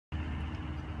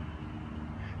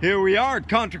Here we are at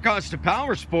Contra Costa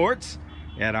Powersports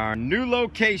at our new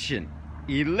location,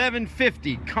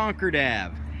 1150 Concord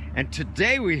Ave. And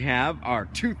today we have our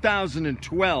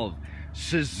 2012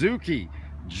 Suzuki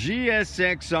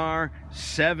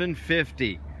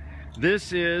GSX-R750.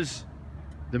 This is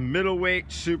the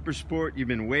middleweight super sport you've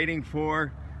been waiting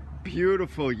for.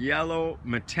 Beautiful yellow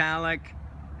metallic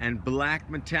and black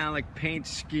metallic paint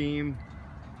scheme.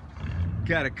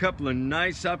 Got a couple of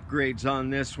nice upgrades on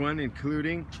this one,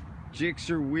 including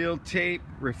Gixxer wheel tape,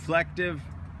 reflective.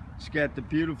 It's got the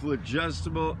beautiful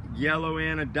adjustable yellow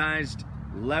anodized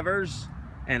levers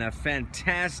and a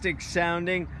fantastic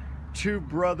sounding Two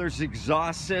Brothers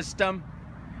exhaust system.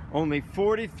 Only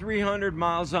 4,300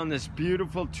 miles on this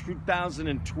beautiful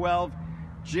 2012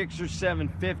 Gixxer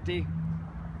 750.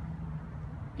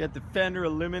 Got the fender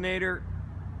eliminator.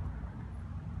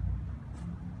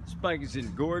 This bike is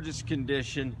in gorgeous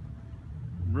condition,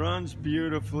 runs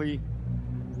beautifully,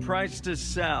 priced to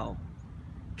sell.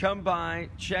 Come by,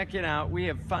 check it out. We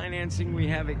have financing, we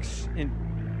have extended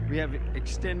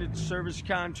service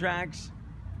contracts.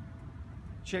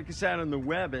 Check us out on the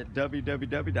web at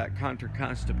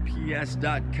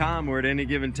www.contracostaps.com, where at any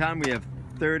given time we have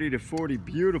 30 to 40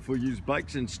 beautiful used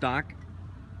bikes in stock.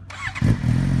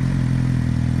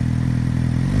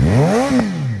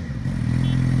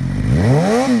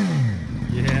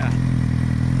 Yeah.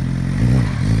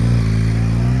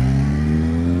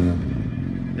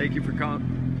 Thank you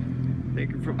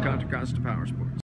from Contra Costa Powersports.